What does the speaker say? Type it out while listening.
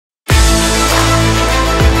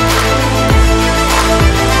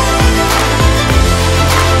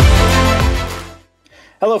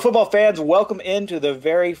Hello, football fans. Welcome into the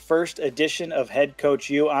very first edition of Head Coach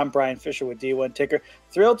U. I'm Bryan Fischer with D1 Ticker.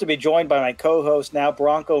 Thrilled to be joined by my co-host now,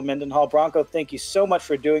 Bronco Mendenhall. Bronco, thank you so much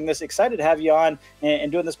for doing this. Excited to have you on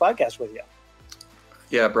and doing this podcast with you.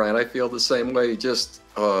 Yeah, Bryan, I feel the same way. Just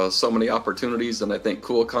so many opportunities and I think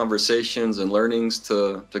cool conversations and learnings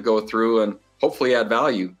to go through and hopefully add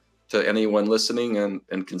value to anyone listening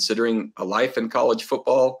and considering a life in college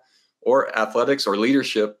football or athletics or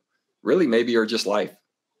leadership, really maybe, or just life.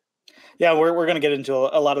 Yeah, we're going to get into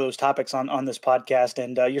a lot of those topics on this podcast,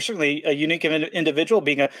 and you're certainly a unique individual,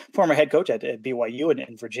 being a former head coach at BYU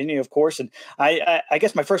and Virginia, of course. And I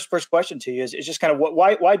guess my first question to you is just kind of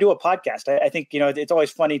why do a podcast? I think it's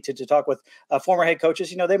always funny to talk with former head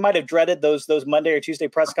coaches. They might have dreaded those Monday or Tuesday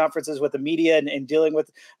press conferences with the media and dealing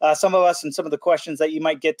with some of us and some of the questions that you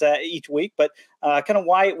might get each week. But kind of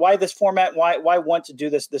why this format? Why want to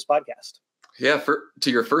do this podcast? Yeah,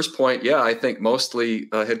 to your first point, yeah, I think mostly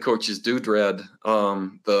head coaches do dread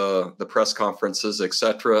the press conferences,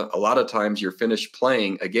 etc. A lot of times you're finished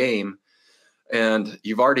playing a game and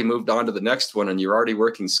you've already moved on to the next one and you're already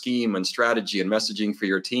working scheme and strategy and messaging for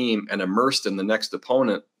your team and immersed in the next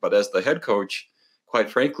opponent. But as the head coach, quite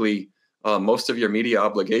frankly, most of your media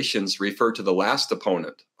obligations refer to the last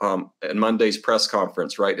opponent, and Monday's press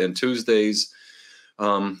conference, right? And Tuesday's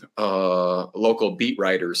local beat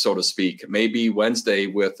writers, so to speak, maybe Wednesday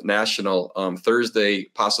with national, Thursday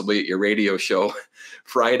possibly at your radio show,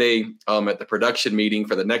 Friday at the production meeting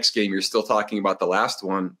for the next game, you're still talking about the last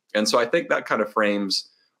one. And so I think that kind of frames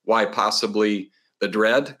why possibly the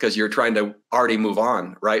dread, because you're trying to already move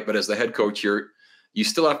on, right? But as the head coach, you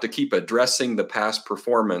still have to keep addressing the past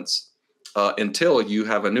performance until you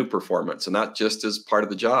have a new performance, and that just is part of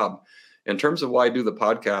the job. In terms of why I do the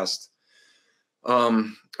podcast,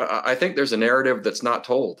 I think there's a narrative that's not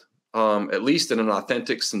told, at least in an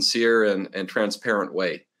authentic, sincere, and transparent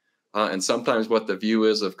way. And sometimes what the view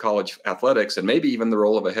is of college athletics, and maybe even the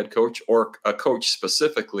role of a head coach or a coach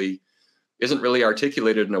specifically, isn't really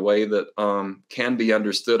articulated in a way that can be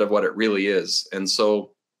understood of what it really is. And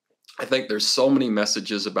so I think there's so many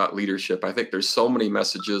messages about leadership. I think there's so many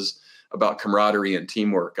messages about camaraderie and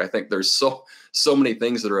teamwork. I think there's so many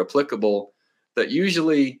things that are applicable that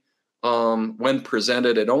usually, when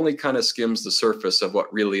presented, it only kind of skims the surface of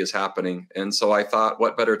what really is happening. And so I thought,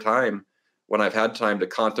 what better time when I've had time to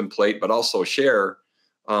contemplate, but also share,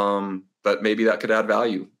 but maybe that could add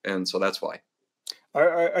value. And so that's why.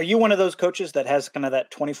 Are you one of those coaches that has kind of that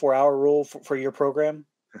 24-hour rule for your program?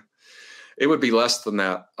 It would be less than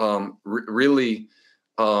that. Really,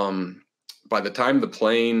 by the time the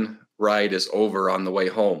plane ride is over on the way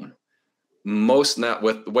home,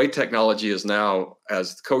 with the way technology is now,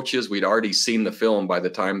 as coaches, we'd already seen the film by the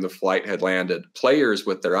time the flight had landed. Players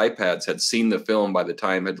with their iPads had seen the film by the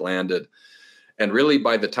time it landed. And really,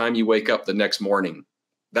 by the time you wake up the next morning,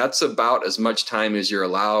 that's about as much time as you're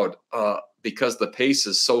allowed, because the pace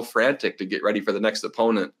is so frantic to get ready for the next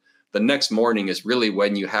opponent. The next morning is really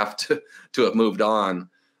when you have to have moved on,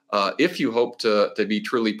 if you hope to be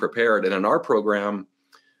truly prepared. And in our program,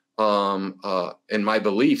 in my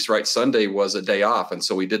beliefs, right, Sunday was a day off, and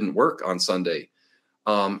so we didn't work on Sunday.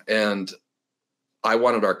 And I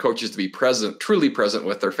wanted our coaches to be present, truly present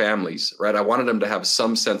with their families, right? I wanted them to have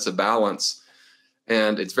some sense of balance,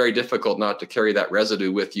 and it's very difficult not to carry that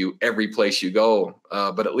residue with you every place you go.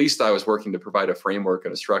 But at least I was working to provide a framework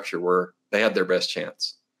and a structure where they had their best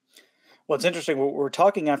chance. Well, it's interesting. We're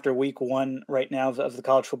talking after week one right now of the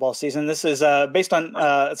college football season. This is based on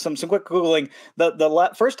some quick Googling.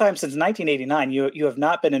 The first time since 1989, you have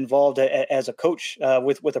not been involved as a coach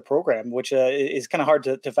with a program, which is kind of hard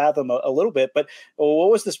to fathom a little bit. But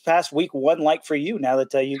what was this past week one like for you now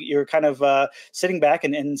that you're kind of sitting back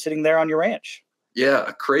and sitting there on your ranch? Yeah,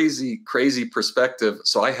 a crazy perspective.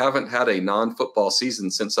 So I haven't had a non-football season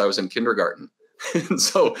since I was in kindergarten. And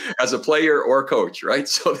so as a player or coach, right?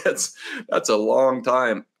 So that's a long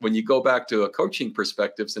time. When you go back to a coaching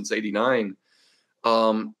perspective since '89,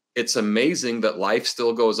 it's amazing that life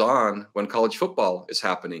still goes on when college football is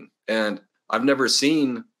happening. And I've never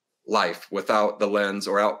seen life without the lens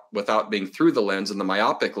without being through the lens and the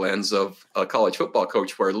myopic lens of a college football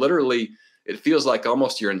coach, where literally it feels like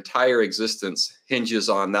almost your entire existence hinges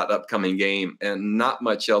on that upcoming game and not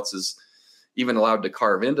much else is even allowed to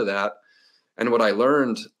carve into that. And what I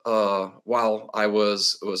learned while I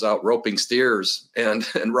was out roping steers and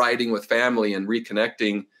riding with family and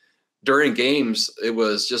reconnecting during games, it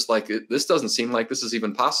was just like, this doesn't seem like this is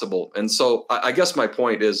even possible. And so I guess my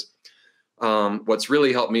point is, what's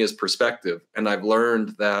really helped me is perspective. And I've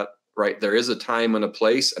learned that, right, there is a time and a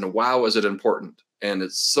place, and wow, is it important. And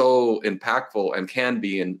it's so impactful and can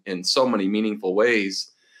be in so many meaningful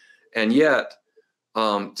ways. And yet,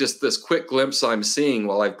 just this quick glimpse I'm seeing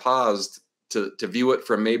while I've paused to view it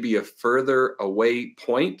from maybe a further away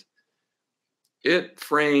point, it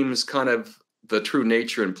frames kind of the true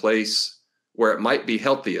nature and place where it might be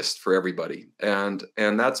healthiest for everybody. And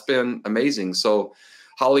that's been amazing. So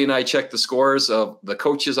Holly and I checked the scores of the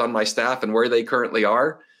coaches on my staff and where they currently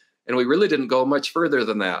are. And we really didn't go much further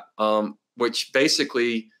than that, which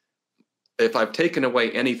basically, if I've taken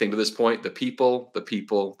away anything to this point, the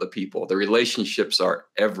relationships are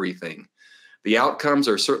everything. The outcomes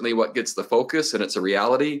are certainly what gets the focus, and it's a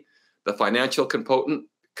reality. The financial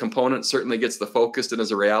component certainly gets the focus and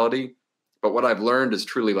is a reality. But what I've learned is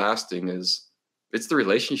truly lasting is it's the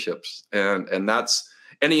relationships. And that's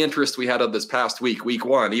any interest we had of this past week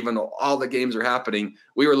 1, even though all the games are happening,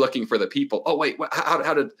 we were looking for the people. Oh, wait,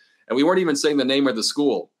 how did, and we weren't even saying the name of the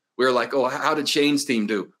school. We were like, oh, how did Shane's team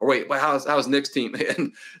do? Or wait, how's Nick's team?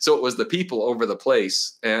 And so it was the people over the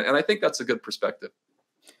place. And I think that's a good perspective.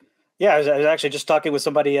 Yeah, I was actually just talking with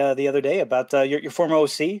somebody the other day about your former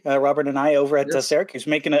OC, Robert and I, over at Syracuse,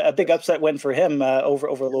 making a big upset win for him over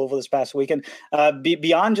Louisville this past weekend.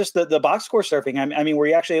 Beyond just the box score surfing, I mean, were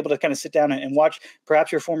you actually able to kind of sit down and watch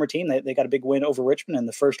perhaps your former team? They got a big win over Richmond and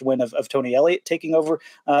the first win of Tony Elliott taking over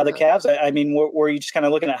the Cavs. I mean, were you just kind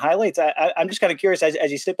of looking at highlights? I'm just kind of curious,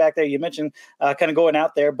 as you sit back there, you mentioned kind of going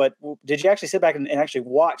out there, but did you actually sit back and actually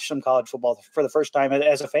watch some college football for the first time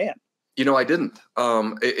as a fan? You know, I didn't.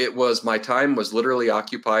 It was, my time was literally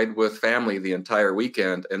occupied with family the entire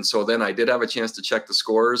weekend. And so then I did have a chance to check the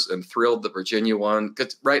scores and thrilled that Virginia won.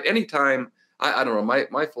 'Cause, right, anytime, I don't know,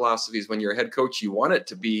 my philosophy is when you're a head coach, you want it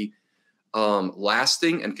to be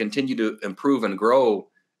lasting and continue to improve and grow,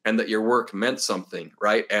 and that your work meant something,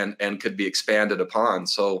 right? And could be expanded upon.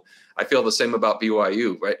 So I feel the same about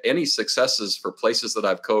BYU, right? Any successes for places that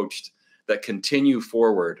I've coached that continue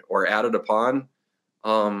forward or added upon,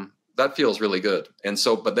 that feels really good. And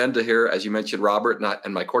so, but then to hear, as you mentioned, Robert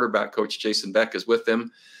and my quarterback coach, Jason Beck, is with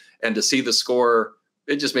them, and to see the score,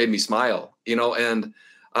 it just made me smile, you know, and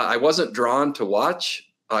I wasn't drawn to watch.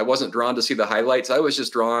 I wasn't drawn to see the highlights. I was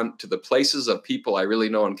just drawn to the places of people I really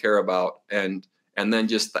know and care about. And then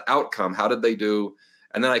just the outcome, how did they do?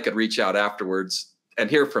 And then I could reach out afterwards and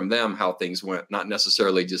hear from them how things went, not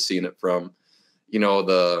necessarily just seeing it from, you know,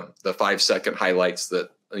 the 5-second highlights that,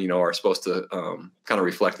 you know, are supposed to kind of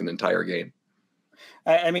reflect an entire game.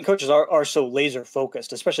 I mean, coaches are so laser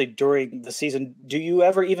focused, especially during the season. Do you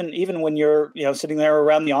ever, even when you're, you know, sitting there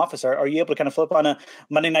around the office, are you able to kind of flip on a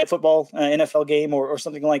Monday Night Football NFL game or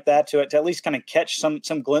something like that to at least kind of catch some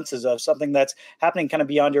glimpses of something that's happening kind of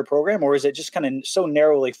beyond your program? Or is it just kind of so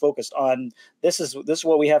narrowly focused on this is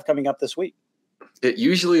what we have coming up this week? It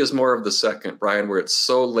usually is more of the second, Brian, where it's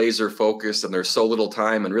so laser focused and there's so little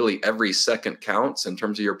time, and really every second counts in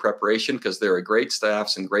terms of your preparation, because there are great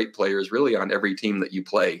staffs and great players really on every team that you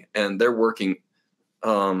play, and they're working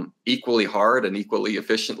equally hard and equally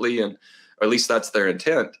efficiently, and or at least that's their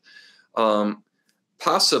intent.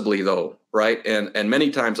 Possibly though, right? And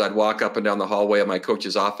many times I'd walk up and down the hallway of my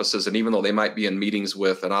coach's offices, and even though they might be in meetings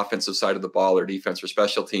with an offensive side of the ball or defense or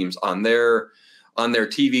special teams, on their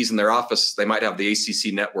TVs in their office, they might have the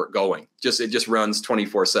ACC network going. It just runs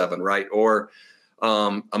 24/7, right? Or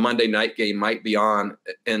a Monday night game might be on.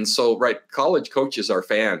 And so, right, college coaches are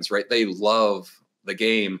fans, right? They love the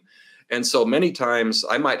game. And so many times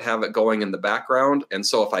I might have it going in the background. And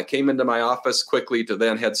so if I came into my office quickly to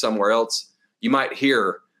then head somewhere else, you might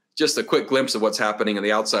hear just a quick glimpse of what's happening in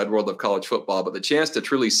the outside world of college football, but the chance to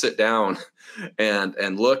truly sit down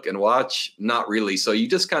and look and watch, not really. So you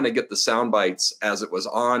just kind of get the sound bites as it was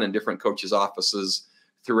on in different coaches' offices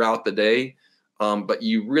throughout the day. But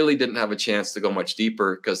you really didn't have a chance to go much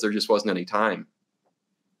deeper because there just wasn't any time.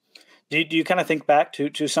 Do you kind of think back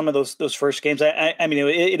to some of those first games? I mean,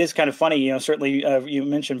 it is kind of funny, you know. Certainly, you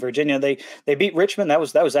mentioned Virginia. They beat Richmond. That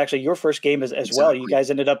was actually your first game as Exactly. well. You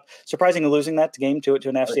guys ended up surprisingly losing that game to an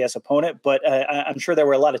FCS opponent. But I'm sure there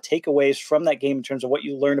were a lot of takeaways from that game in terms of what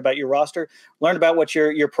you learned about your roster, learned about what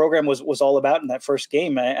your program was all about in that first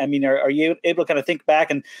game. I mean, are you able to kind of think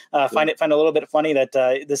back and find a little bit funny that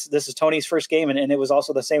this is Tony's first game and it was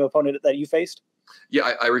also the same opponent that you faced?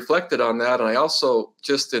 Yeah, I reflected on that, and I also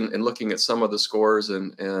just in looking at some of the scores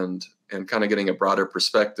and kind of getting a broader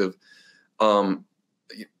perspective. A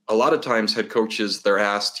lot of times, head coaches, they're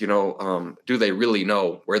asked, you know, do they really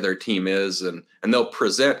know where their team is, and they'll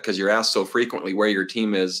present, because you're asked so frequently where your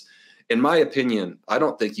team is. In my opinion, I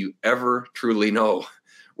don't think you ever truly know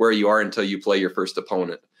where you are until you play your first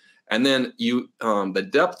opponent, and then the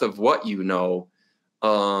depth of what you know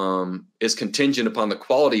is contingent upon the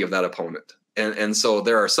quality of that opponent. And so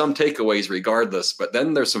there are some takeaways regardless, but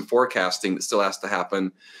then there's some forecasting that still has to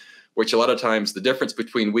happen which a lot of times the difference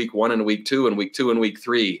between week 1 and week 2 and week 2 and week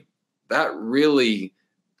 3, that really,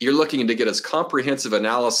 you're looking to get as comprehensive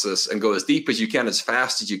analysis and go as deep as you can, as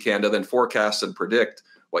fast as you can, to then forecast and predict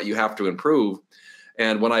what you have to improve.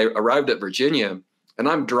 And when I arrived at Virginia, and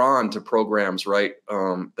I'm drawn to programs, right,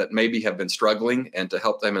 that maybe have been struggling, and to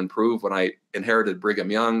help them improve. When I inherited Brigham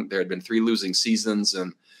Young, there had been 3 losing seasons,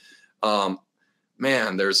 and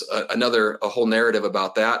man, there's a whole narrative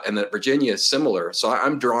about that, and that Virginia is similar. So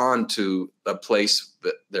I'm drawn to a place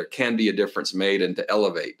that there can be a difference made and to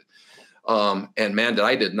elevate. And man,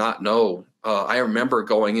 I did not know. I remember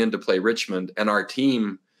going in to play Richmond, and our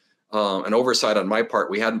team, an oversight on my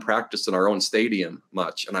part, we hadn't practiced in our own stadium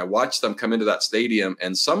much. And I watched them come into that stadium,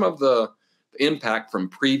 and some of the impact from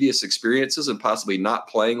previous experiences and possibly not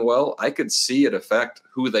playing well, I could see it affect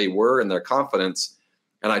who they were and their confidence.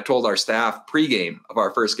 And I told our staff pregame of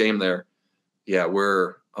our first game there, yeah,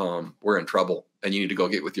 we're in trouble, and you need to go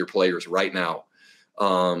get with your players right now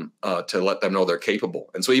to let them know they're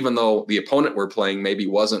capable. And so even though the opponent we're playing maybe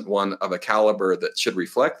wasn't one of a caliber that should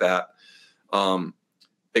reflect that,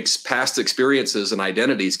 past experiences and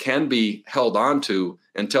identities can be held on to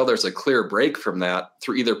until there's a clear break from that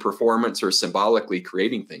through either performance or symbolically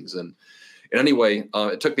creating things. And anyway,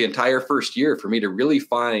 it took the entire first year for me to really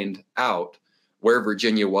find out where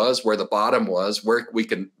Virginia was, where the bottom was, where we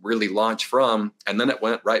can really launch from. And then it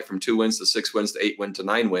went right from 2 wins to 6 wins to 8 wins to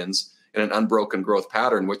 9 wins in an unbroken growth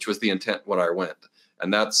pattern, which was the intent when I went.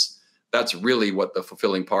 And that's really what the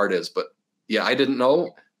fulfilling part is. But yeah, I didn't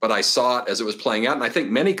know, but I saw it as it was playing out. And I think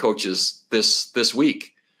many coaches this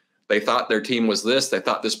week, they thought their team was this, they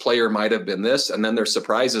thought this player might have been this, and then there's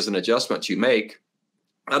surprises and adjustments you make.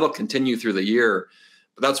 That'll continue through the year.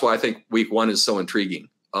 But that's why I think week 1 is so intriguing.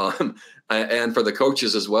 And for the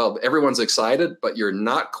coaches as well. Everyone's excited, but you're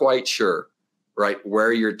not quite sure, right,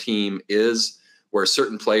 where your team is, where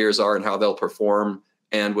certain players are and how they'll perform.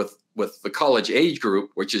 And with the college age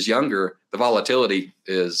group, which is younger, the volatility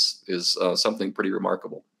is something pretty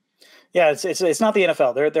remarkable. Yeah, it's not the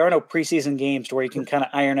NFL. There are no preseason games to where you can kind of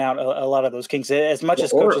iron out a lot of those kinks, as much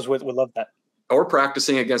as coaches would love that. Or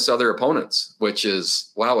practicing against other opponents, which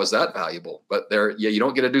is, wow, is that valuable? But you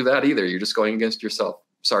don't get to do that either. You're just going against yourself.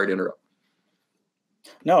 Sorry to interrupt.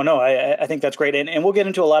 No, I think that's great. And we'll get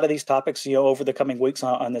into a lot of these topics, over the coming weeks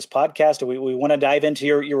on this podcast. We want to dive into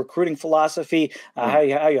your recruiting philosophy, how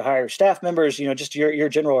you hire staff members, just your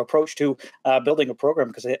general approach to building a program,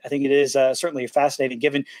 because I think it is certainly fascinating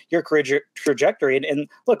given your career trajectory. And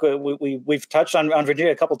look, we've touched on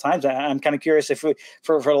Virginia a couple of times. I'm kind of curious if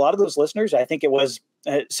for a lot of those listeners, I think it was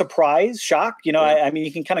surprise, shock. I mean,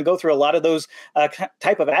 you can kind of go through a lot of those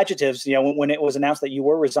type of adjectives, when it was announced that you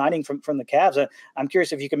were resigning from the Cavs. I'm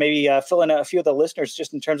curious if you can maybe fill in a few of the listeners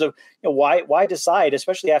just in terms of why decide,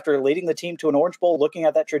 especially after leading the team to an Orange Bowl, looking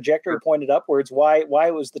at that trajectory pointed upwards, why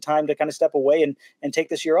was the time to kind of step away and take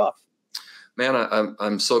this year off? Man,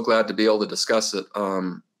 I'm so glad to be able to discuss it.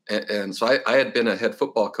 And so I had been a head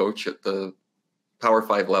football coach at the Power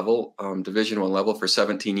 5 level, Division I level for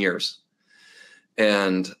 17 years.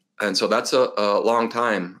 And so that's a long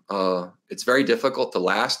time. It's very difficult to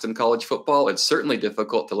last in college football. It's certainly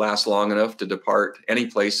difficult to last long enough to depart any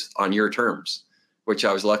place on your terms, which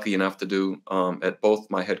I was lucky enough to do at both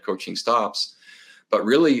my head coaching stops. But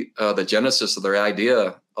really, the genesis of their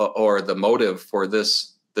idea or the motive for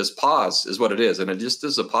this pause is what it is. And it just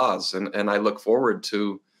is a pause. And I look forward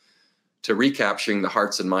to recapturing the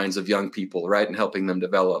hearts and minds of young people, right, and helping them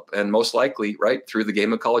develop. And most likely, right, through the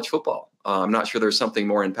game of college football. I'm not sure there's something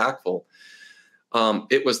more impactful.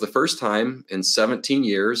 It was the first time in 17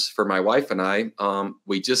 years for my wife and I.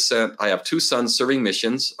 I have 2 sons serving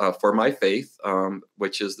missions for my faith,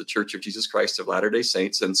 which is the Church of Jesus Christ of Latter-day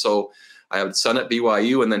Saints. And so I have a son at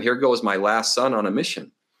BYU, and then here goes my last son on a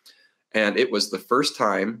mission. And it was the first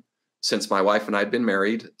time since my wife and I had been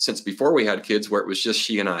married, since before we had kids, where it was just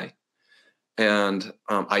she and I. And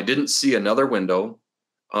I didn't see another window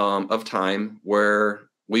of time where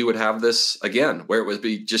we would have this again, where it would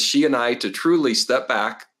be just she and I to truly step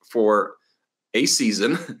back for a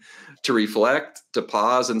season, to reflect, to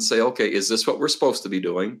pause and say, okay, is this what we're supposed to be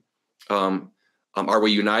doing? Are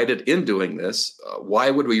we united in doing this? Why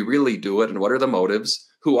would we really do it? And what are the motives?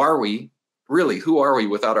 Who are we? Really, who are we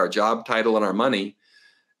without our job title and our money?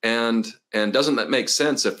 And doesn't that make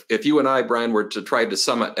sense? If you and I, Brian, were to try to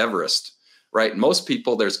summit Everest, right? Most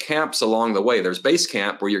people, there's camps along the way. There's base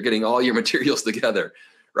camp where you're getting all your materials together,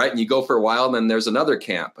 right? And you go for a while, and then there's another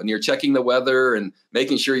camp, and you're checking the weather and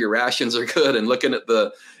making sure your rations are good and looking at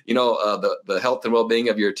the health and well-being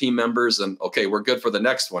of your team members. And okay, we're good for the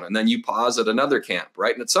next one. And then you pause at another camp,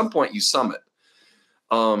 right? And at some point you summit.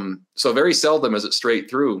 So very seldom is it straight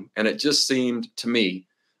through. And it just seemed to me,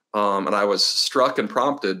 and I was struck and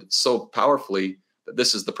prompted so powerfully that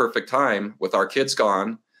this is the perfect time with our kids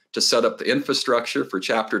gone to set up the infrastructure for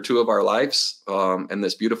chapter 2 of our lives, in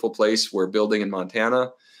this beautiful place we're building in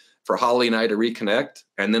Montana, for Holly and I to reconnect.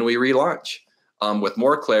 And then we relaunch with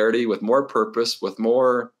more clarity, with more purpose, with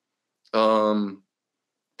more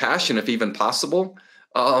passion, if even possible,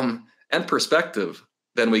 and perspective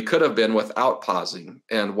than we could have been without pausing.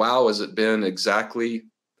 And wow, has it been exactly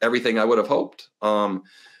everything I would have hoped.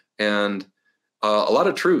 And a lot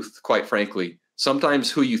of truth, quite frankly. Sometimes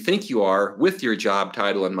who you think you are with your job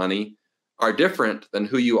title and money are different than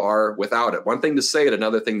who you are without it. One thing to say it,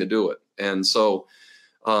 another thing to do it. And so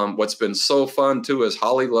what's been so fun too is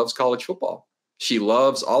Holly loves college football. She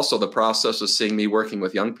loves also the process of seeing me working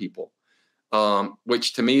with young people,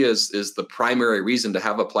 which to me is the primary reason to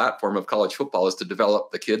have a platform of college football, is to develop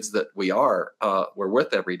the kids that we're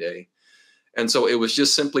with every day. And so it was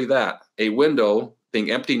just simply that, a window, being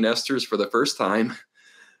empty nesters for the first time,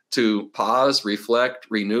 to pause, reflect,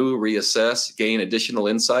 renew, reassess, gain additional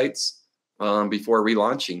insights before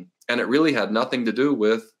relaunching. And it really had nothing to do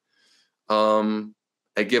with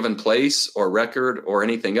a given place or record or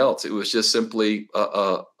anything else. It was just simply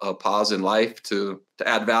a pause in life to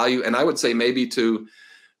add value. And I would say maybe to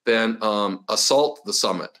then assault the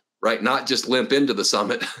summit, right? Not just limp into the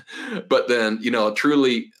summit, but then,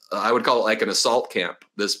 truly, I would call it like an assault camp.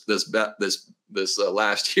 This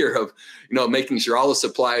last year of, making sure all the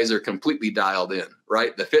supplies are completely dialed in,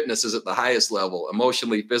 right? The fitness is at the highest level,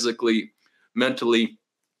 emotionally, physically, mentally.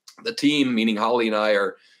 The team, meaning Holly and I,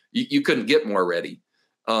 you couldn't get more ready.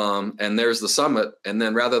 And there's the summit. And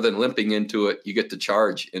then rather than limping into it, you get to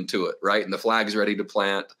charge into it, right? And the flag's ready to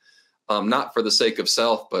plant, not for the sake of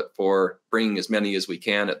self, but for bringing as many as we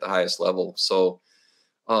can at the highest level. So,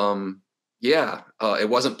 it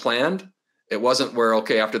wasn't planned. It wasn't where,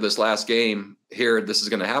 okay, after this last game here, this is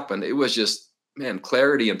going to happen. It was just, man,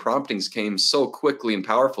 clarity and promptings came so quickly and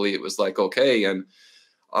powerfully. It was like, okay. And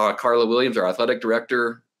Carla Williams, our athletic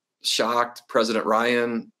director, shocked, President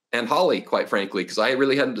Ryan, and Holly, quite frankly, because I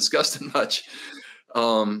really hadn't discussed it much.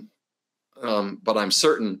 But I'm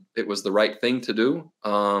certain it was the right thing to do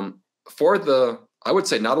I would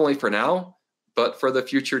say not only for now, but for the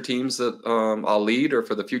future teams that I'll lead, or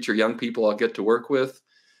for the future young people I'll get to work with.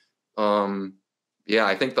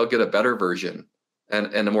 I think they'll get a better version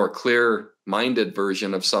and a more clear-minded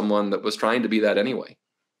version of someone that was trying to be that anyway.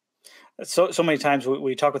 So many times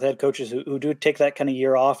we talk with head coaches who do take that kind of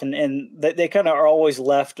year off, and they kind of are always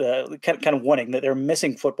left kind of wanting that they're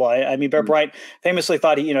missing football. I mean, Bear Bryant famously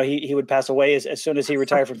thought he would pass away as soon as he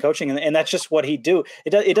retired from coaching, and that's just what he'd do.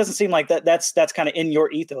 It doesn't seem like that's kind of in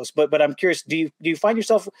your ethos. But I'm curious, do you find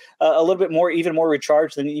yourself a little bit even more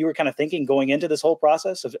recharged than you were kind of thinking going into this whole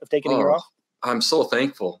process of taking a year off? I'm so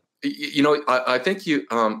thankful. I think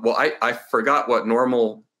I forgot what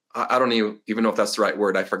normal. I don't even know if that's the right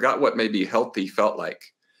word. I forgot what maybe healthy felt like,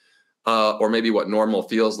 or maybe what normal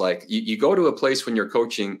feels like. You go to a place when you're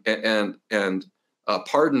coaching, and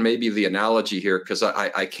pardon maybe the analogy here, because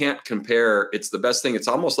I can't compare. It's the best thing. It's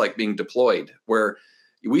almost like being deployed, where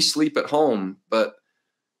we sleep at home, but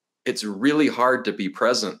it's really hard to be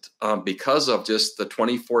present because of just the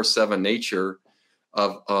 24/7 nature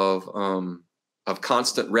of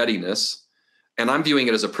constant readiness. And I'm viewing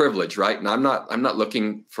it as a privilege, right? And I'm not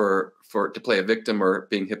looking for to play a victim or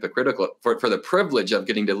being hypocritical, for the privilege of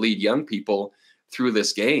getting to lead young people through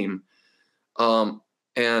this game.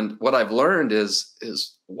 And what I've learned is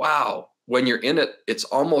wow, when you're in it, it's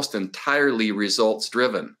almost entirely results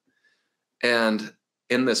driven. And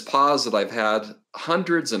in this pause that I've had,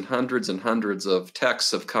 hundreds and hundreds and hundreds of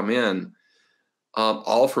texts have come in,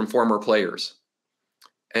 all from former players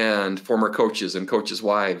and former coaches and coaches'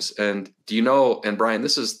 wives. And do you know, and Bryan,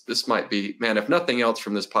 this might be, man, if nothing else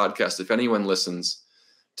from this podcast, if anyone listens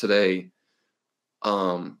today,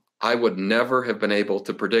 I would never have been able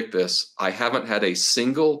to predict this. I haven't had a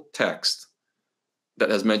single text that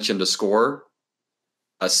has mentioned a score,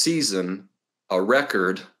 a season, a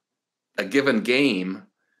record, a given game,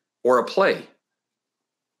 or a play.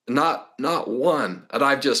 Not one. And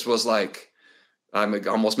I just was like, it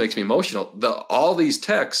almost makes me emotional. All these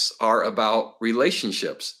texts are about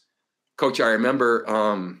relationships. Coach, I remember,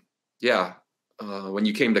 when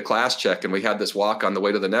you came to class check and we had this walk on the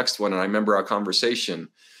way to the next one, and I remember our conversation,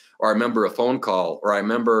 or I remember a phone call, or I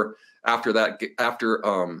remember after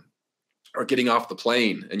getting off the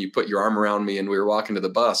plane and you put your arm around me and we were walking to the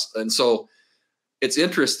bus. And so it's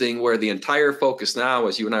interesting where the entire focus now,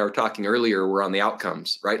 as you and I were talking earlier, we're on the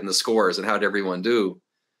outcomes, right? And the scores and how did everyone do.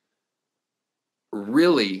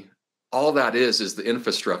 Really, all that is the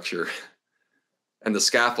infrastructure and the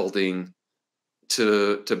scaffolding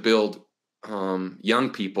to build young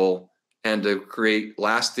people and to create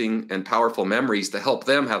lasting and powerful memories to help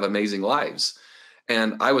them have amazing lives.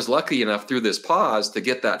 And I was lucky enough through this pause to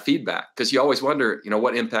get that feedback, because you always wonder,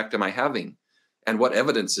 what impact am I having and what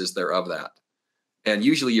evidence is there of that? And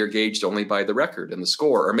usually you're gauged only by the record and the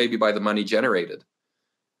score, or maybe by the money generated.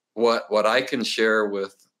 What I can share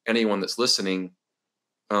with anyone that's listening,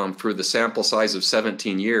 through the sample size of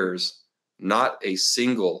 17 years, not a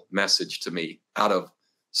single message to me out of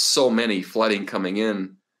so many flooding coming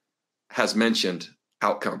in has mentioned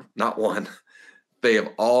outcome. Not one. They have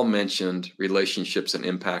all mentioned relationships and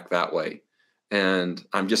impact that way. And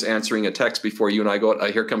I'm just answering a text before you and I go,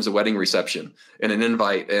 here comes a wedding reception and an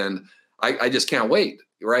invite. And I just can't wait.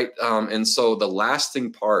 Right. And so the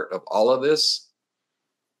lasting part of all of this,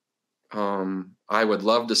 I would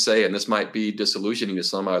love to say, and this might be disillusioning to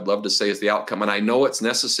some, I would love to say is the outcome. And I know it's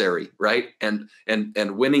necessary, right? And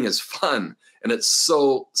winning is fun. And it's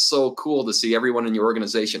so cool to see everyone in your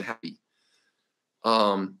organization happy.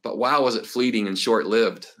 But wow, was it fleeting and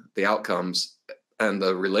short-lived, the outcomes, and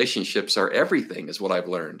the relationships are everything, is what I've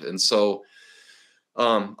learned. And so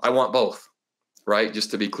I want both, right?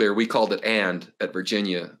 Just to be clear, we called it "and" at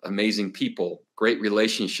Virginia. Amazing people, great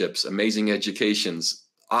relationships, amazing educations,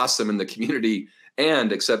 awesome in the community,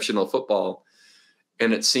 and exceptional football.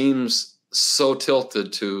 And it seems so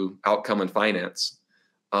tilted to outcome and finance.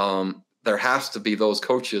 There has to be those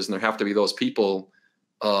coaches and there have to be those people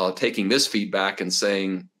taking this feedback and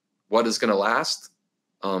saying, what is going to last?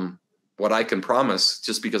 What I can promise,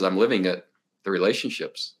 just because I'm living it, the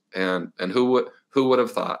relationships. And who would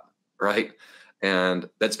have thought, right? And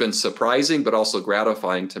that's been surprising, but also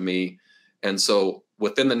gratifying to me. And so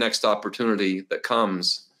within the next opportunity that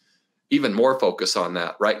comes, even more focus on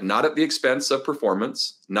that, right? Not at the expense of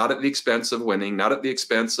performance, not at the expense of winning, not at the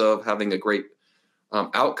expense of having a great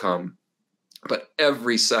outcome, but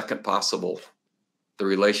every second possible, the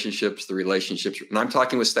relationships. And I'm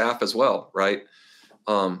talking with staff as well, right?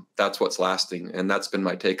 That's what's lasting. And that's been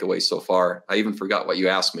my takeaway so far. I even forgot what you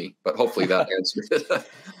asked me, but hopefully that answered it.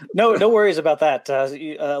 No worries about that.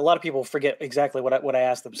 A lot of people forget exactly what I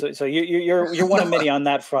asked them. So you're one of many on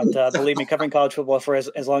that front. Believe me, covering college football for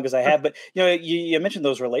as long as I have. But you mentioned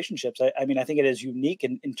those relationships. I mean, I think it is unique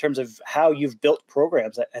in terms of how you've built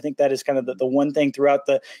programs. I think that is kind of the one thing throughout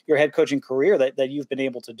your head coaching career that you've been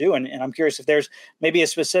able to do. And I'm curious if there's maybe a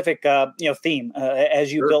specific theme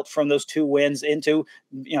as you built from those 2 wins into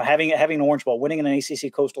having an Orange Bowl, winning an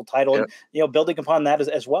ACC Coastal title, and building upon that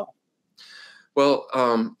as well. Well,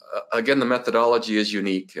 again, the methodology is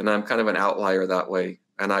unique, and I'm kind of an outlier that way.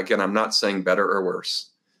 And again, I'm not saying better or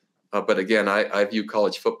worse, but again, I view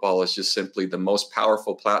college football as just simply the most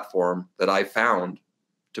powerful platform that I found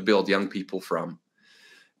to build young people from.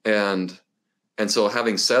 And so,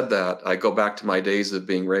 having said that, I go back to my days of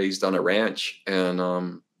being raised on a ranch, and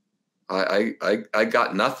I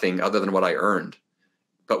got nothing other than what I earned.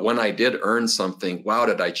 But when I did earn something, wow,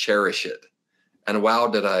 did I cherish it, and wow,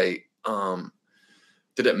 did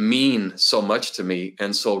it mean so much to me.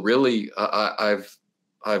 And so really I've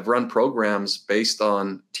run programs based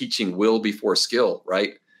on teaching will before skill,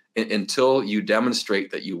 right? Until you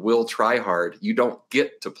demonstrate that you will try hard, you don't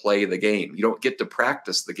get to play the game. You don't get to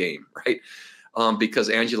practice the game, right? Because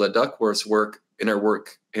Angela Duckworth's work in her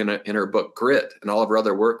book Grit and all of her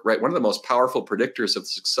other work, right? One of the most powerful predictors of the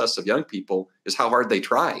success of young people is how hard they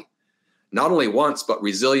try. Not only once, but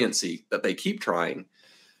resiliency, that they keep trying.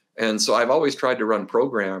 And so I've always tried to run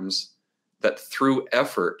programs that through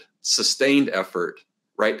effort, sustained effort,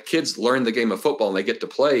 right? Kids learn the game of football and they get to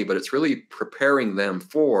play, but it's really preparing them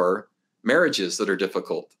for marriages that are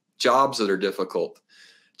difficult, jobs that are difficult,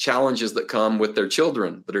 challenges that come with their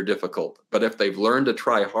children that are difficult. But if they've learned to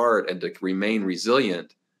try hard and to remain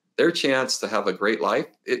resilient, their chance to have a great life,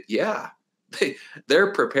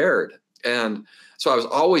 they're prepared. And so I was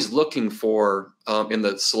always looking for, in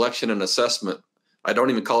the selection and assessment, I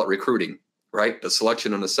don't even call it recruiting, right? The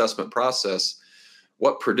selection and assessment process,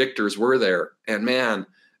 what predictors were there? And man,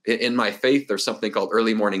 in my faith, there's something called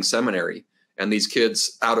early morning seminary. And these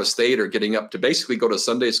kids out of state are getting up to basically go to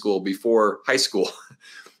Sunday school before high school.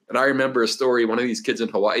 And I remember a story, one of these kids in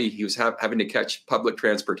Hawaii, he was having to catch public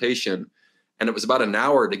transportation. And it was about an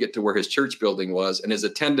hour to get to where his church building was. And his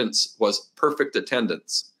attendance was perfect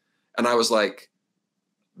attendance. And I was like,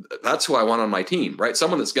 that's who I want on my team, right?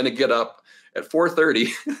 Someone that's going to get up at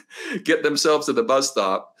 4:30, get themselves to the bus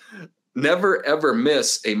stop, never, ever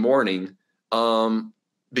miss a morning,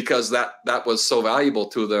 because that was so valuable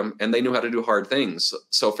to them, and they knew how to do hard things.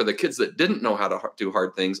 So for the kids that didn't know how to do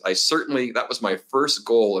hard things, that was my first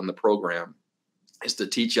goal in the program, is to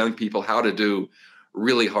teach young people how to do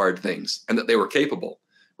really hard things and that they were capable,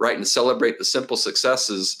 right? And celebrate the simple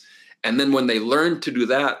successes. And then when they learned to do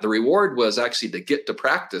that, the reward was actually to get to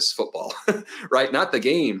practice football, right? Not the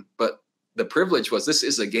game, but the privilege was, this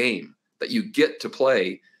is a game that you get to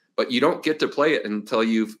play, but you don't get to play it until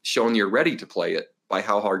you've shown you're ready to play it by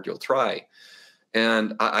how hard you'll try.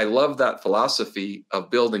 And I love that philosophy of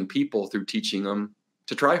building people through teaching them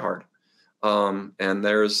to try hard. And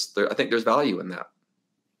I think there's value in that.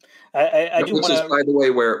 I do Which want is, to, by the way,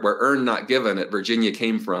 where earn not given at Virginia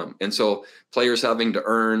came from. And so players having to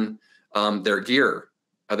earn their gear.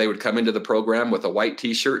 They would come into the program with a white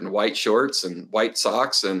T-shirt and white shorts and white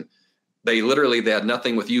socks, and they had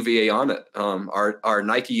nothing with UVA on it. Our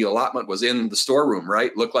Nike allotment was in the storeroom,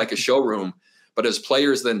 right? Looked like a showroom. But as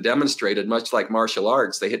players then demonstrated, much like martial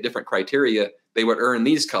arts, they hit different criteria. They would earn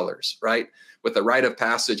these colors, right? With a rite of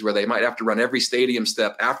passage where they might have to run every stadium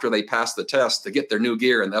step after they pass the test to get their new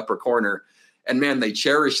gear in the upper corner. And man, they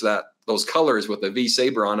cherish those colors with a V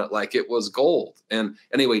Saber on it like it was gold. And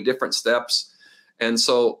anyway, different steps. And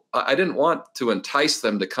so I didn't want to entice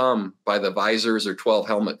them to come by the visors or 12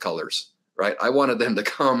 helmet colors, right? I wanted them to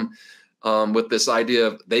come with this idea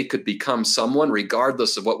of they could become someone,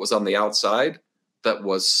 regardless of what was on the outside, that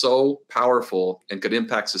was so powerful and could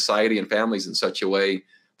impact society and families in such a way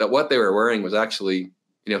that what they were wearing was actually,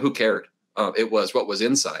 who cared? It was what was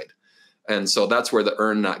inside. And so that's where the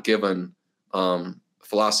earn not given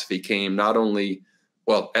philosophy came, not only,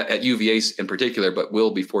 at UVA in particular, but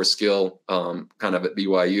will before skill kind of at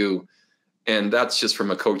BYU. And that's just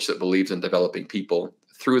from a coach that believes in developing people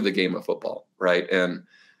through the game of football, right? And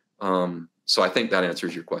so I think that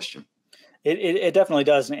answers your question. It definitely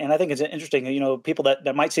does, and I think it's interesting. People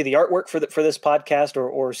that might see the artwork for this podcast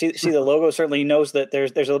or see the logo certainly knows that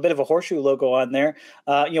there's a bit of a horseshoe logo on there.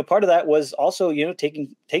 Part of that was also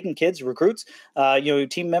taking kids, recruits,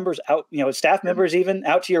 team members out, staff members even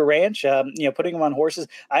out to your ranch, putting them on horses.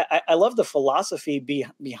 I love the philosophy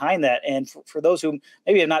behind that, and for those who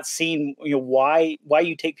maybe have not seen why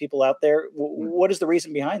you take people out there, what is the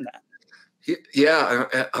reason behind that? Yeah.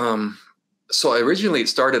 So originally it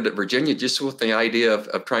started at Virginia just with the idea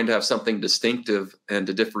of trying to have something distinctive and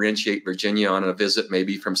to differentiate Virginia on a visit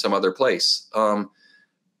maybe from some other place.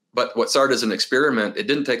 But what started as an experiment, it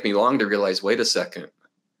didn't take me long to realize, wait a second,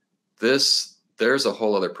 there's a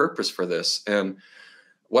whole other purpose for this. And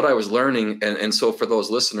what I was learning, and so for those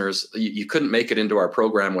listeners, you couldn't make it into our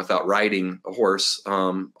program without riding a horse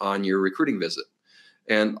on your recruiting visit.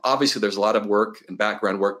 And obviously there's a lot of work and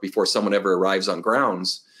background work before someone ever arrives on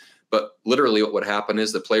grounds. But literally what would happen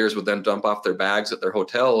is the players would then dump off their bags at their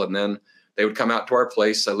hotel, and then they would come out to our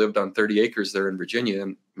place. I lived on 30 acres there in Virginia,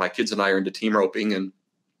 and my kids and I are into team roping, and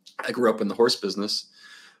I grew up in the horse business.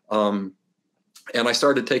 And I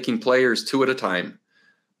started taking players two at a time,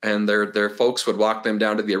 and their folks would walk them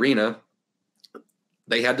down to the arena.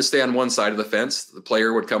 They had to stay on one side of the fence. The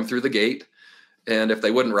player would come through the gate, and if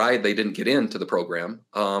they wouldn't ride, they didn't get into the program.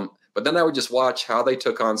 But then I would just watch how they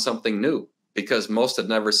took on something new, because most had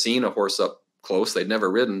never seen a horse up close. They'd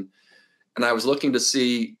never ridden. And I was looking to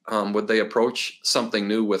see, would they approach something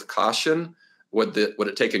new with caution? Would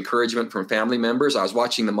it take encouragement from family members? I was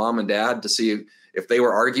watching the mom and dad to see if they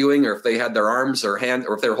were arguing or if they had their arms or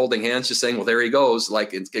if they were holding hands, just saying, well, there he goes,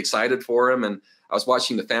 like excited for him. And I was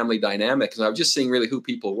watching the family dynamic, and I was just seeing really who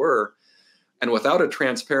people were. And without a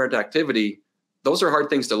transparent activity, those are hard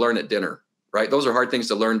things to learn at dinner. Right? Those are hard things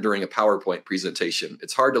to learn during a PowerPoint presentation.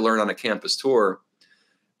 It's hard to learn on a campus tour.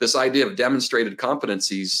 This idea of demonstrated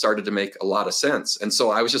competencies started to make a lot of sense. And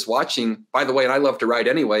so I was just watching, by the way, and I love to ride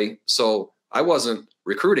anyway. So I wasn't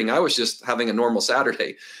recruiting. I was just having a normal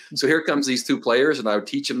Saturday. So here comes these two players, and I would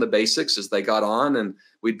teach them the basics as they got on, and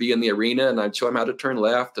we'd be in the arena, and I'd show them how to turn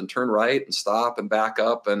left and turn right and stop and back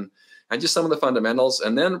up and just some of the fundamentals.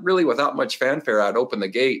 And then really without much fanfare, I'd open the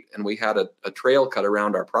gate, and we had a trail cut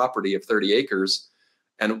around our property of 30 acres.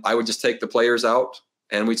 And I would just take the players out,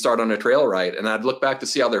 and we'd start on a trail ride. And I'd look back to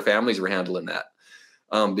see how their families were handling that.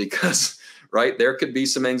 Because, right, there could be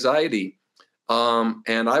some anxiety.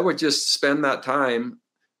 And I would just spend that time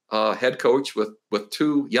head coach with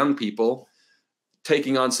two young people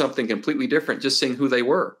taking on something completely different, just seeing who they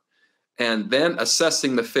were, and then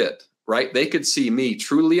assessing the fit. Right? They could see me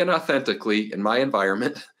truly and authentically in my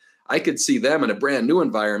environment. I could see them in a brand new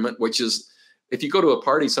environment, which is, if you go to a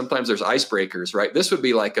party, sometimes there's icebreakers, right? This would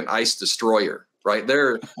be like an ice destroyer, right?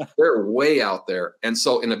 They're way out there. And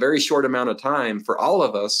so in a very short amount of time for all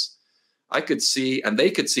of us, I could see, and they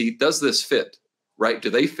could see, does this fit? right?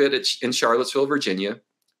 Do they fit in Charlottesville, Virginia?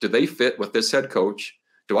 Do they fit with this head coach?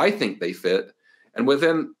 Do I think they fit? And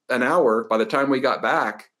within an hour, by the time we got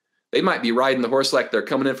back, they might be riding the horse like they're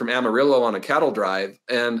coming in from Amarillo on a cattle drive.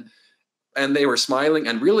 And they were smiling.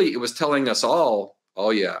 And really, it was telling us all,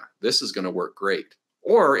 oh, yeah, this is going to work great.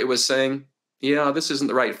 Or it was saying, yeah, this isn't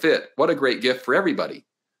the right fit. What a great gift for everybody,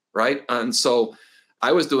 right? And so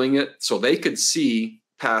I was doing it so they could see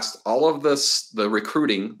past all of the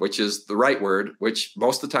recruiting, which is the right word, which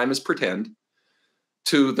most of the time is pretend,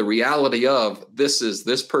 to the reality of this is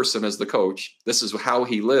this person as the coach. This is how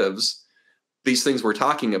he lives. These things we're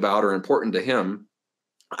talking about are important to him.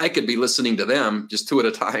 I could be listening to them just two at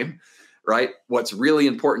a time, right? What's really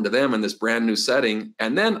important to them in this brand new setting.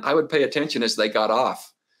 And then I would pay attention as they got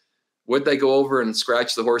off. Would they go over and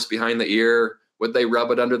scratch the horse behind the ear? Would they rub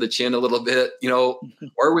it under the chin a little bit,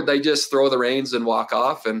 or would they just throw the reins and walk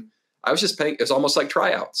off? And I was just paying, it's almost like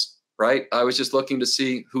tryouts, right? I was just looking to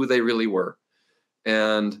see who they really were.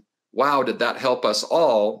 And wow, did that help us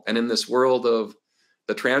all? And in this world of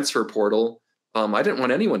the transfer portal, I didn't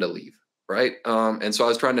want anyone to leave, right? And so I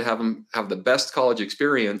was trying to have them have the best college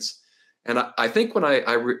experience. And I think when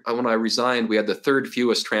I resigned, we had the third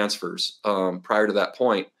fewest transfers prior to that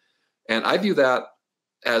point. And I view that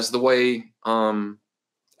as the way,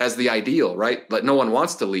 as the ideal, right? But no one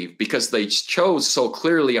wants to leave because they chose so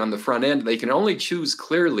clearly on the front end. They can only choose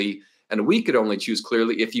clearly, and we could only choose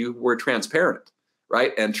clearly if you were transparent,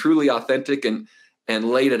 right? And truly authentic and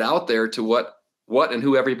laid it out there to what and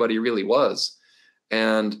who everybody really was.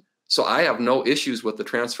 And so I have no issues with the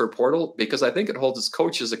transfer portal because I think it holds its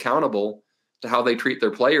coaches accountable to how they treat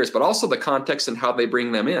their players, but also the context and how they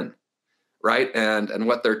bring them in, right? And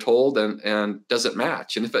what they're told and does it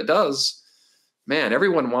match? And if it does, man,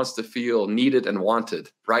 everyone wants to feel needed and wanted,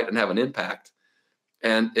 right? And have an impact.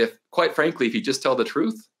 And if, quite frankly, if you just tell the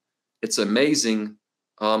truth, it's amazing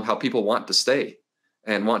how people want to stay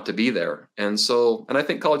and want to be there. And I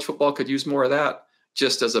think college football could use more of that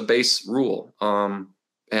just as a base rule.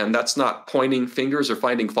 And that's not pointing fingers or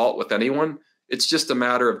finding fault with anyone. It's just a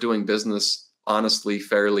matter of doing business honestly,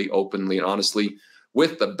 fairly, openly, and honestly,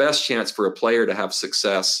 with the best chance for a player to have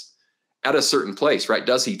success at a certain place, right?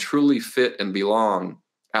 Does he truly fit and belong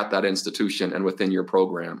at that institution and within your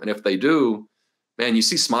program? And if they do, man, you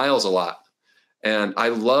see smiles a lot. And I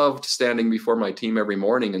loved standing before my team every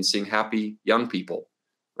morning and seeing happy young people,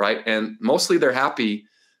 right? And mostly they're happy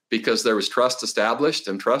because there was trust established,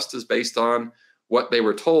 and trust is based on what they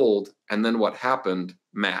were told and then what happened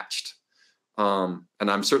matched. And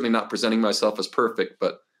I'm certainly not presenting myself as perfect,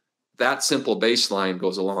 but that simple baseline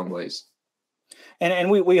goes a long ways.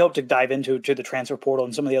 And we hope to dive into the transfer portal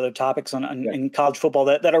and some of the other topics in college football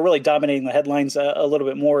that are really dominating the headlines a little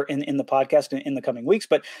bit more in the podcast in the coming weeks.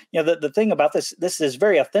 But the thing about this is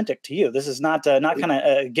very authentic to you. This is not kind of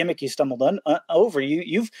a gimmick you stumbled over.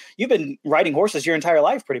 You've been riding horses your entire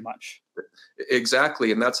life, pretty much.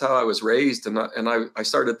 Exactly, and that's how I was raised. And I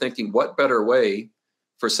started thinking, what better way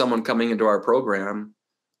for someone coming into our program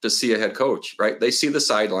to see a head coach, right? They see the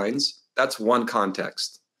sidelines. That's one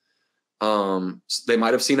context. They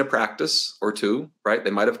might have seen a practice or two, right?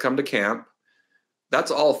 They might have come to camp.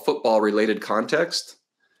 That's all football related context.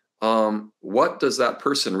 What does that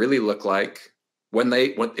person really look like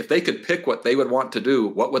if they could pick what they would want to do,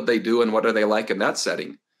 what would they do? And what are they like in that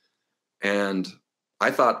setting? And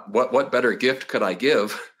I thought, what better gift could I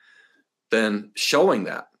give than showing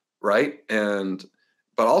that, right?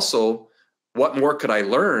 But also, what more could I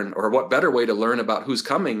learn, or what better way to learn about who's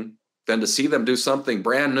coming than to see them do something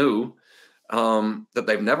brand new that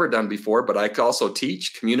they've never done before, but I could also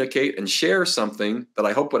teach, communicate, and share something that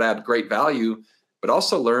I hope would add great value, but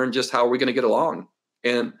also learn just how we're going to get along.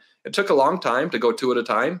 And it took a long time to go two at a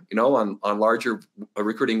time, on larger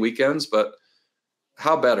recruiting weekends, but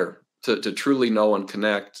how better to truly know and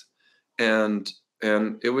connect. And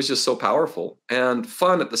it was just so powerful and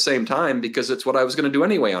fun at the same time, because it's what I was going to do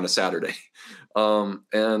anyway on a Saturday.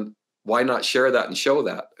 And why not share that and show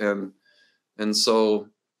that? And so,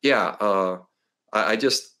 yeah, I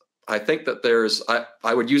think that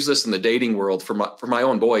I would use this in the dating world for my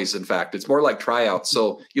own boys. In fact, it's more like tryouts.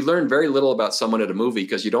 So you learn very little about someone at a movie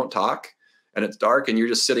because you don't talk and it's dark and you're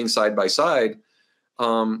just sitting side by side.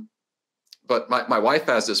 But my wife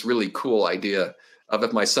has this really cool idea of,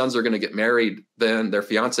 if my sons are going to get married, then their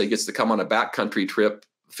fiance gets to come on a backcountry trip,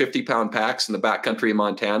 50-pound packs in the backcountry of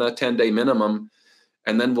Montana, 10-day minimum.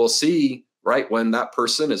 And then we'll see, right, when that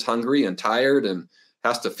person is hungry and tired and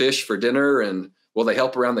has to fish for dinner, and will they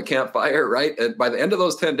help around the campfire, right? And by the end of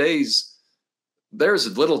those 10 days,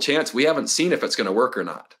 there's little chance we haven't seen if it's going to work or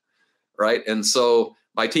not, right? And so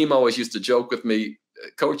my team always used to joke with me,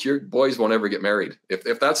 Coach, your boys won't ever get married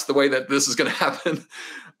if that's the way that this is going to happen.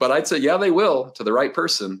 But I'd say, yeah, they will. To the right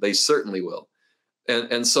person, they certainly will.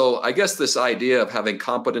 And so I guess this idea of having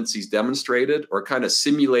competencies demonstrated or kind of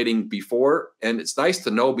simulating before, and it's nice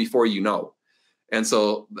to know before you know. And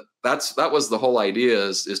so that was the whole idea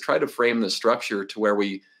is try to frame the structure to where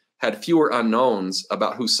we had fewer unknowns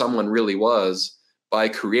about who someone really was by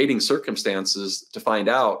creating circumstances to find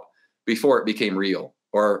out before it became real,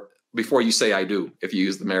 or before you say I do, if you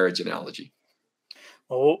use the marriage analogy.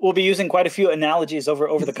 Well, we'll be using quite a few analogies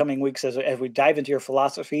over the coming weeks as we dive into your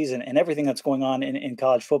philosophies and everything that's going on in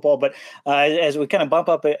college football. But as we kind of bump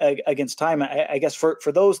up against time, I guess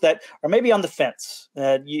for those that are maybe on the fence,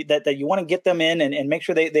 that you want to get them in and make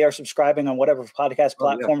sure they are subscribing on whatever podcast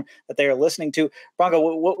platform that they are listening to. Bronco,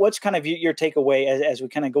 what's kind of your takeaway as we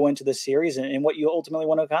kind of go into this series and what you ultimately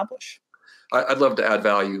want to accomplish? I'd love to add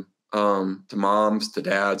value to moms, to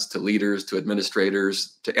dads, to leaders, to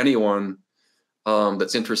administrators, to anyone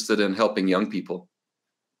that's interested in helping young people.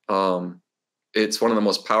 It's one of the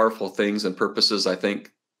most powerful things and purposes, I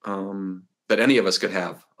think, that any of us could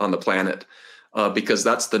have on the planet, because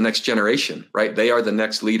that's the next generation, right? They are the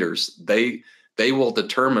next leaders. They will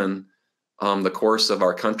determine the course of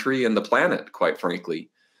our country and the planet, quite frankly.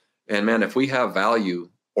 And man, if we have value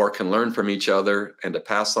or can learn from each other and to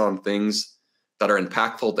pass on things that are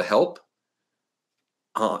impactful to help,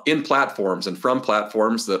 in platforms and from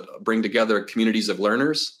platforms that bring together communities of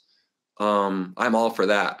learners, I'm all for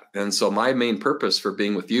that. And so my main purpose for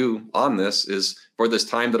being with you on this is for this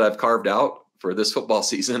time that I've carved out for this football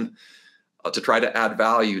season, to try to add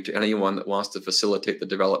value to anyone that wants to facilitate the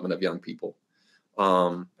development of young people.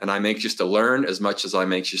 And I'm anxious to learn as much as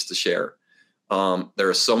I'm anxious to share. There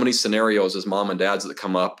are so many scenarios as mom and dads that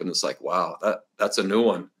come up, and it's like, wow, that's a new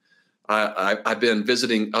one. I've been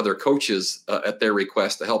visiting other coaches at their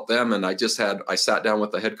request to help them. And I sat down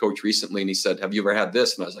with a head coach recently and he said, have you ever had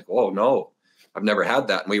this? And I was like, oh, no, I've never had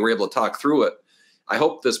that. And we were able to talk through it. I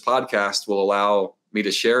hope this podcast will allow me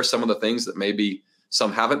to share some of the things that maybe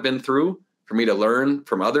some haven't been through, for me to learn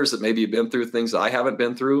from others that maybe have been through things that I haven't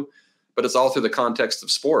been through, but it's all through the context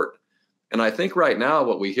of sport. And I think right now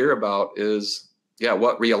what we hear about is,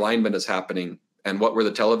 what realignment is happening and what were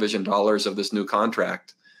the television dollars of this new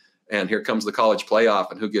contract. And here comes the college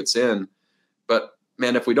playoff and who gets in. But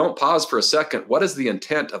man, if we don't pause for a second, what is the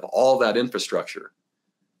intent of all that infrastructure?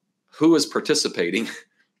 Who is participating?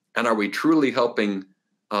 And are we truly helping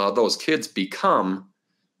those kids become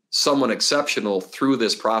someone exceptional through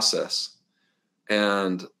this process?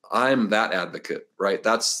 And I'm that advocate, right?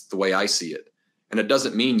 That's the way I see it. And it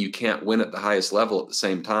doesn't mean you can't win at the highest level at the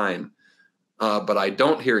same time. But I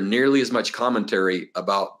don't hear nearly as much commentary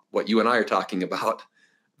about what you and I are talking about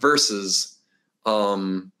versus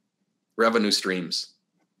revenue streams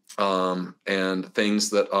and things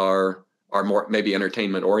that are more maybe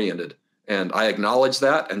entertainment oriented. And I acknowledge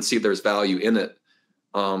that and see there's value in it.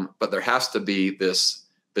 But there has to be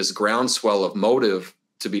this groundswell of motive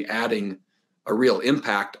to be adding a real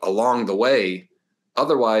impact along the way.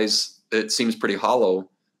 Otherwise, it seems pretty hollow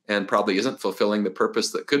and probably isn't fulfilling the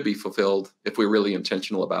purpose that could be fulfilled if we're really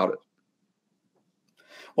intentional about it.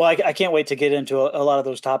 Well, I can't wait to get into a lot of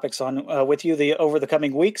those topics with you over the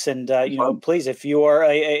coming weeks. And, please, if you are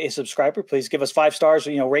a subscriber, please give us 5 stars,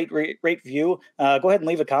 rate, review. Go ahead and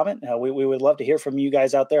leave a comment. We would love to hear from you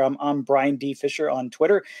guys out there. I'm Bryan D. Fischer on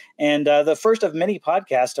Twitter. And the first of many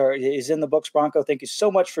podcasts is in the books, Bronco. Thank you so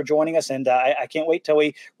much for joining us. And I can't wait till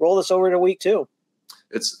we roll this over to week 2.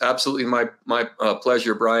 It's absolutely my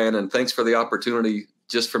pleasure, Bryan. And thanks for the opportunity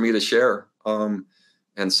just for me to share.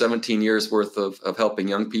 And 17 years worth of helping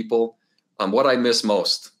young people. What I miss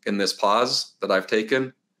most in this pause that I've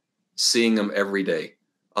taken, seeing them every day.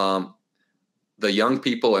 The young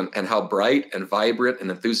people and how bright and vibrant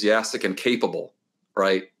and enthusiastic and capable,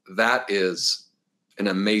 right? That is an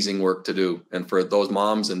amazing work to do. And for those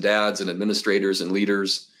moms and dads and administrators and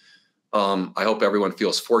leaders, I hope everyone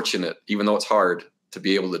feels fortunate, even though it's hard, to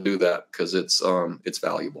be able to do that, because it's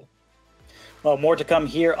valuable. Well, more to come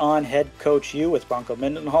here on HeadCoachU with Bronco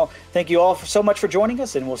Mendenhall. Thank you all so much for joining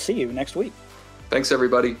us, and we'll see you next week. Thanks,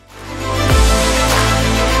 everybody.